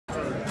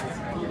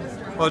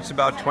Well, it's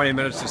about 20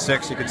 minutes to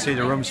 6. You can see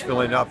the room's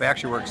filling up.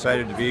 Actually, we're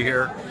excited to be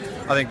here.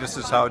 I think this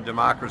is how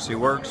democracy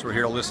works. We're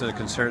here to listen to the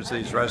concerns of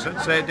these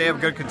residents. They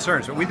have good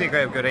concerns, but we think they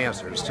have good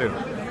answers, too.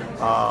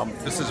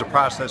 This is a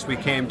process we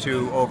came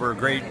to over a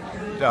great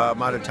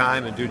amount of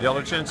time and due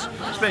diligence.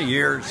 It's been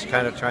years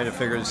kind of trying to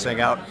figure this thing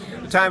out.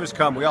 The time has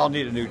come. We all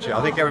need a new jail.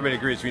 I think everybody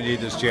agrees we need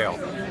this jail.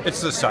 It's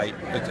the site,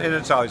 and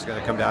it's always going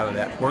to come down to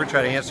that. We're going to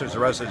try to answer the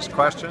residents'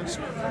 questions.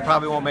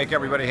 Probably won't make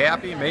everybody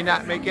happy, may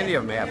not make any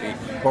of them happy,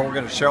 but we're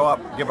going to show up,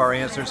 give our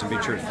answers, and be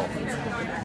truthful.